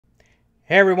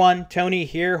Hey everyone, Tony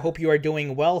here. Hope you are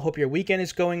doing well. Hope your weekend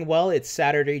is going well. It's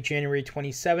Saturday, January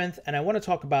 27th, and I want to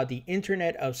talk about the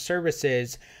Internet of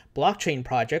Services blockchain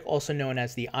project, also known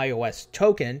as the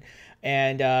IOStoken.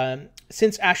 And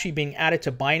since actually being added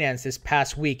to Binance this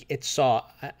past week, it saw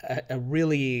a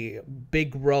really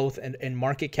big growth in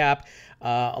market cap,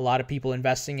 a lot of people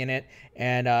investing in it,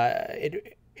 and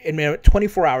in a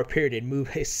 24-hour period, it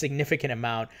moved a significant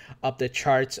amount up the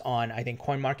charts on, I think,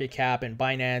 CoinMarketCap and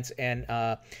Binance and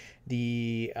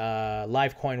the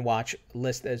Live Coin Watch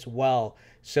list as well.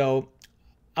 So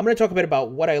I'm going to talk a bit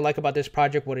about what I like about this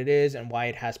project, what it is, and why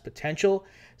it has potential.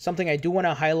 Something I do want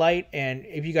to highlight, and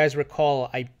if you guys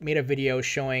recall, I made a video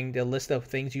showing the list of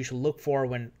things you should look for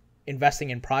when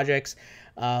investing in projects,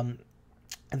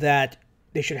 that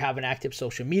they should have an active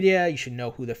social media. You should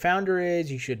know who the founder is.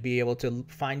 You should be able to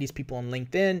find these people on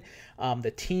LinkedIn,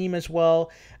 the team as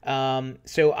well.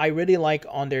 So I really like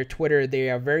on their Twitter, they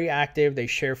are very active. They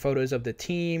share photos of the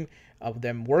team, of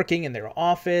them working in their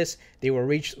office. They were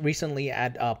recently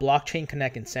at Blockchain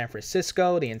Connect in San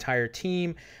Francisco, the entire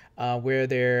team, where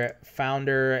their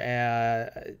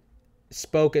founder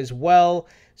spoke as well.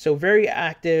 So very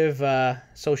active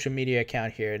social media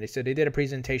account here. And so they did a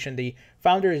presentation. The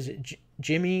founder is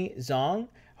Jimmy Zhong.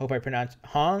 Hope I pronounced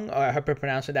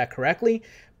that correctly.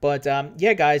 But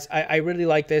yeah, guys, I really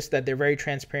like this, that they're very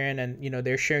transparent, and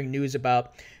they're sharing news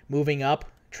about moving up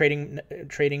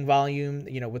trading volume.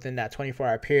 Within that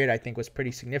 24-hour period, I think was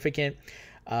pretty significant.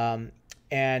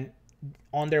 And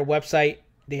on their website,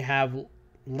 they have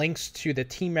links to the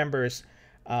team members'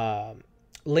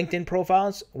 LinkedIn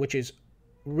profiles, which is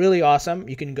really awesome.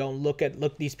 You can go and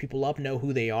look these people up, know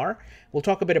who they are. We'll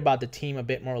talk a bit about the team a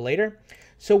bit more later.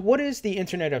 So what is the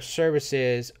Internet of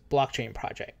Services blockchain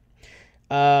project?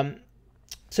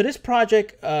 So this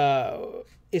project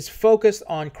is focused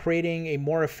on creating a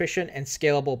more efficient and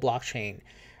scalable blockchain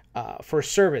for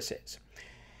services.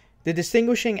 The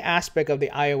distinguishing aspect of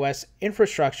the iOS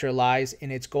infrastructure lies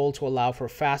in its goal to allow for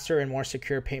faster and more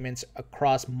secure payments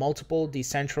across multiple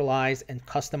decentralized and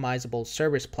customizable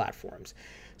service platforms.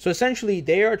 So essentially,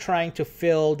 they are trying to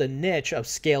fill the niche of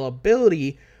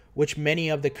scalability, which many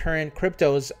of the current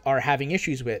cryptos are having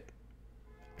issues with.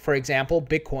 For example,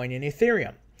 Bitcoin and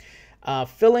Ethereum.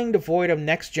 Filling the void of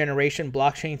next generation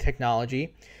blockchain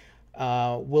technology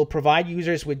will provide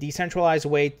users with decentralized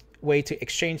way to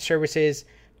exchange services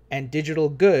and digital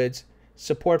goods,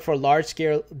 support for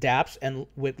large-scale daps, and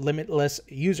with limitless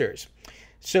users.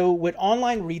 So with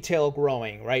online retail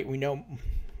growing, right,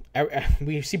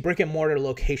 we see brick and mortar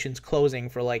locations closing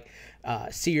for like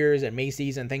Sears and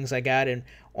Macy's and things like that, and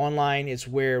online is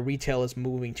where retail is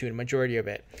moving to, the majority of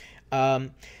it.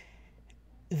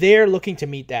 They're looking to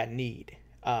meet that need,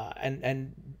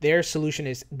 and their solution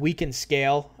is we can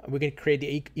scale. We can create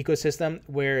the ecosystem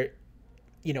where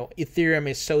Ethereum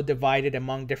is so divided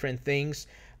among different things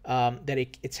that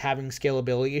it's having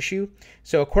scalability issue.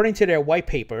 So according to their white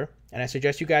paper, and I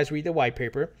suggest you guys read the white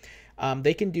paper,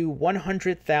 they can do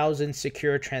 100,000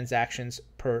 secure transactions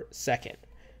per second,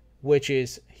 which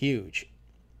is huge.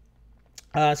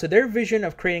 So their vision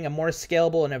of creating a more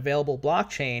scalable and available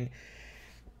blockchain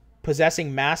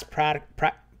possessing mass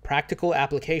practical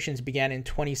applications began in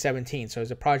 2017. So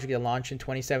it's a project that launched in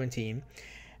 2017.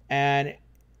 And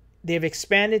they've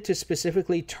expanded to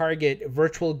specifically target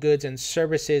virtual goods and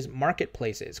services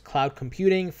marketplaces, cloud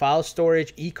computing, file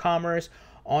storage, e-commerce,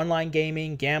 online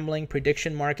gaming, gambling,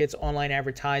 prediction markets, online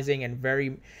advertising,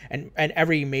 and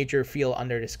every major field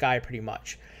under the sky, pretty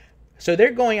much. So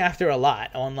they're going after a lot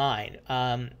online.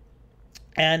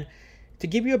 And to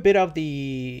give you a bit of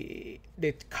the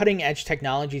cutting edge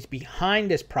technologies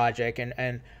behind this project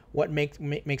and what makes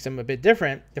them a bit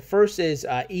different. The first is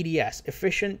EDS,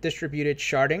 efficient distributed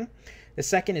sharding. The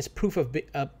second is proof of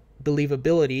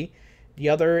believability. The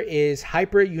other is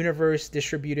hyper universe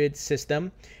distributed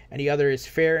system. And the other is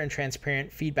fair and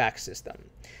transparent feedback system.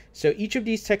 So each of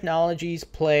these technologies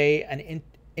play an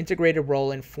integrated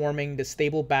role in forming the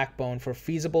stable backbone for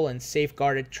feasible and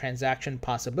safeguarded transaction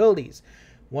possibilities.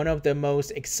 One of the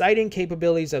most exciting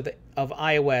capabilities of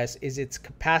iOS is its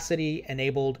capacity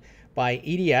enabled by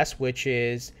EDS, which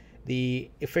is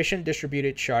the efficient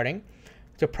distributed sharding,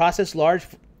 to process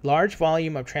large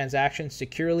volume of transactions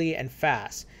securely and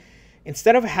fast.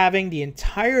 Instead of having the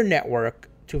entire network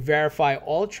to verify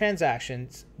all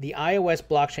transactions, the iOS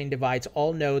blockchain divides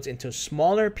all nodes into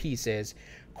smaller pieces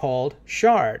called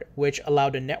shard, which allow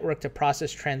the network to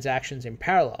process transactions in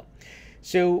parallel.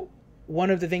 So one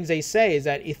of the things they say is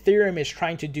that Ethereum is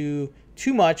trying to do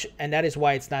too much, and that is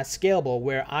why it's not scalable,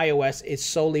 where iOS is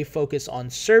solely focused on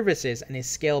services and is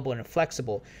scalable and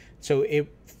flexible. So it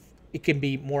can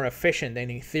be more efficient than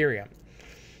Ethereum.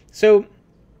 So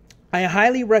I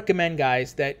highly recommend,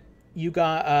 guys, that you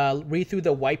got read through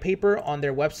the white paper on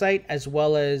their website, as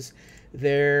well as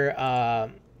their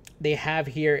they have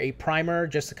here a primer,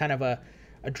 just a kind of a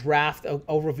draft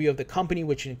overview of the company,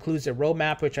 which includes a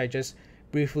roadmap, which I just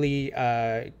briefly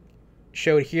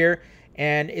showed here.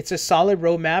 And it's a solid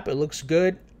roadmap. It looks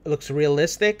good. It looks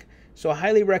realistic. So I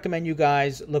highly recommend you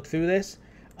guys look through this.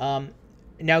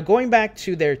 Now going back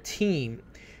to their team.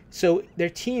 So their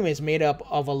team is made up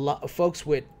of a lot of folks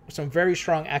with some very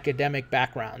strong academic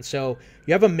backgrounds. So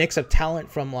you have a mix of talent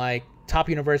from like top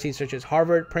universities such as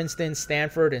Harvard, Princeton,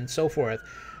 Stanford, and so forth.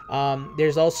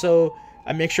 There's also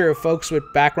a mixture of folks with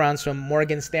backgrounds from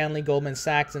Morgan Stanley, Goldman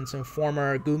Sachs, and some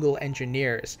former Google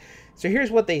engineers. So here's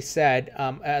what they said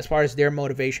as far as their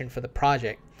motivation for the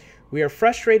project. We are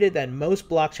frustrated that most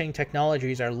blockchain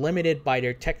technologies are limited by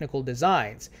their technical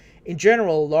designs. In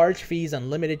general, large fees and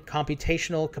limited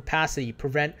computational capacity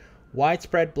prevent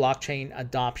widespread blockchain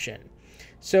adoption.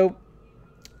 So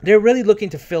they're really looking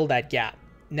to fill that gap.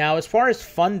 Now, as far as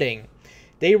funding,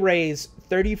 they raised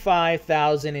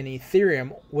 $35,000 in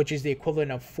Ethereum, which is the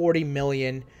equivalent of 40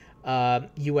 million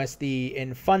USD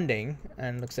in funding.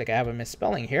 And looks like I have a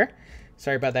misspelling here.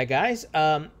 Sorry about that, guys.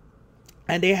 And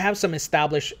they have some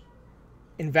established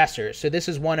investors. So this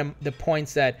is one of the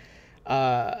points that,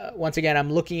 once again,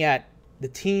 I'm looking at the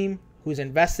team, who's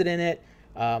invested in it,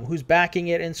 who's backing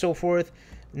it, and so forth.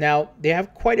 Now, they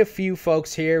have quite a few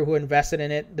folks here who invested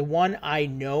in it. The one I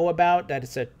know about that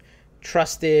is a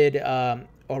trusted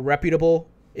or reputable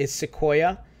is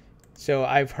Sequoia. So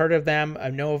I've heard of them. I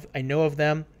know of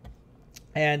them.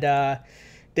 And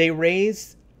they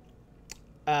raised,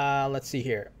 let's see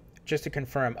here, just to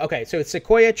confirm. Okay, so it's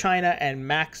Sequoia China and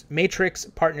Matrix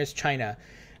Partners China.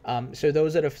 So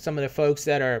those are some of the folks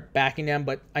that are backing them,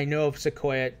 but I know of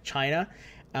Sequoia China.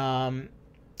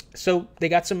 So they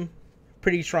got some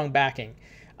pretty strong backing.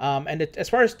 And as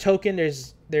far as token,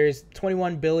 there's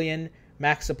 21 billion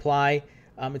max supply.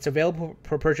 It's available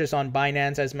for purchase on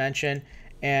Binance, as mentioned.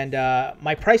 And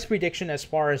my price prediction as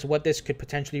far as what this could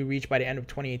potentially reach by the end of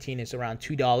 2018 is around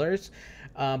 $2.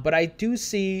 But I do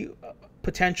see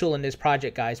potential in this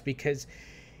project, guys, because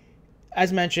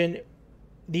as mentioned,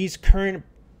 these current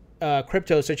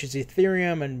cryptos such as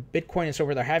Ethereum and Bitcoin and so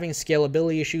forth are having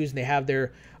scalability issues. And they have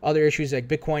their other issues, like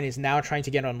Bitcoin is now trying to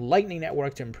get on Lightning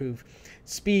Network to improve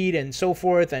speed and so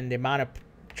forth, and the amount of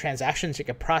transactions it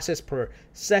can process per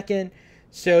second.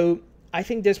 So I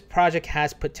think this project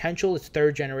has potential. It's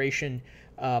third generation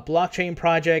blockchain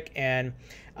project, and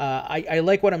I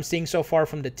like what I'm seeing so far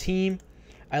from the team.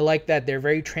 I like that they're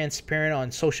very transparent on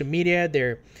social media.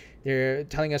 They're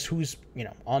telling us who's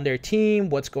on their team,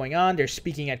 what's going on. They're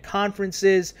speaking at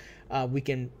conferences. We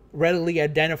can readily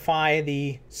identify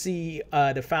the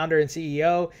founder and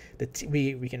CEO.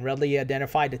 We can readily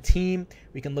identify the team.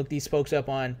 We can look these folks up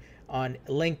on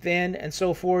LinkedIn and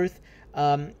so forth.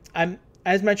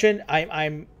 As mentioned,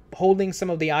 I'm holding some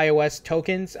of the iOS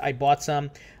tokens. I bought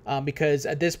some because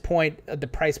at this point, the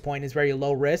price point is very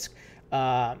low risk.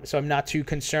 So I'm not too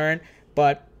concerned.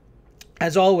 But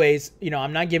as always,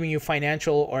 I'm not giving you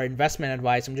financial or investment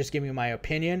advice. I'm just giving you my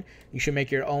opinion. You should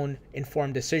make your own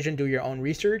informed decision, do your own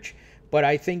research. But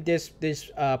I think this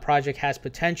project has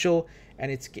potential,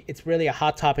 and it's really a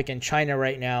hot topic in China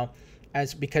right now,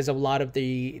 because a lot of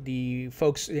the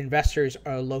folks, the investors,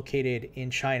 are located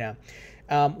in China.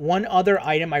 One other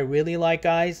item I really like,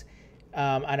 guys,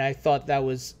 and I thought that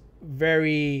was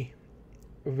very,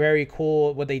 very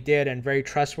cool what they did and very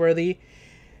trustworthy.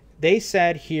 They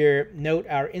said here, note,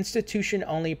 our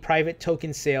institution-only private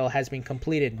token sale has been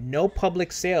completed. No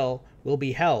public sale will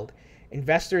be held.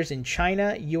 Investors in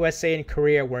China, USA, and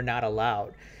Korea were not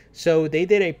allowed. So they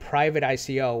did a private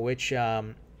ICO, which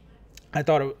I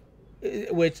thought,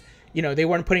 they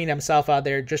weren't putting themselves out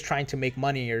there just trying to make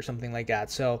money or something like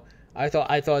that. So I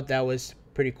thought that was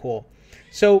pretty cool.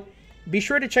 So be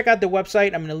sure to check out the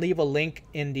website. I'm going to leave a link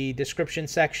in the description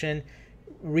section.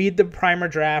 Read the primer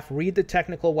draft, read the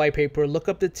technical white paper, look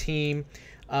up the team,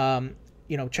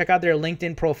 check out their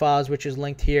LinkedIn profiles, which is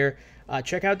linked here.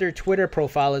 Check out their Twitter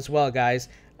profile as well, guys,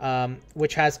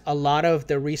 which has a lot of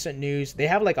the recent news. They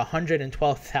have like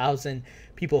 112,000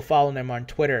 people following them on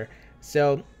Twitter.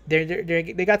 So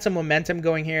they got some momentum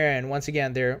going here. And once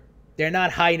again, they're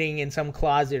not hiding in some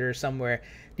closet or somewhere.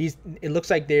 It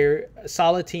looks like they're a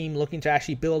solid team looking to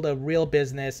actually build a real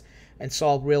business and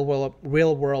solve real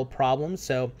world problems.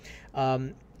 So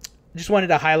just wanted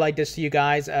to highlight this to you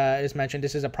guys. As mentioned,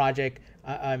 this is a project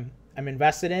I'm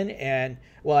invested in, and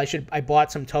I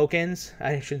bought some tokens.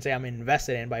 I shouldn't say I'm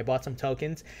invested in, but I bought some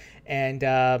tokens, and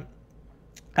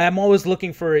I'm always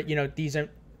looking for these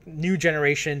new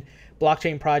generation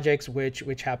blockchain projects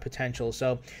which have potential.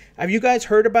 So have you guys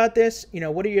heard about this?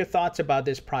 What are your thoughts about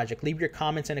this project? Leave your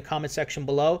comments in the comment section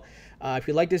below. If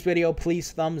you like this video,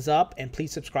 please thumbs up and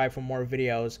please subscribe for more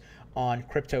videos on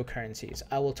cryptocurrencies.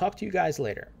 I will talk to you guys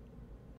later.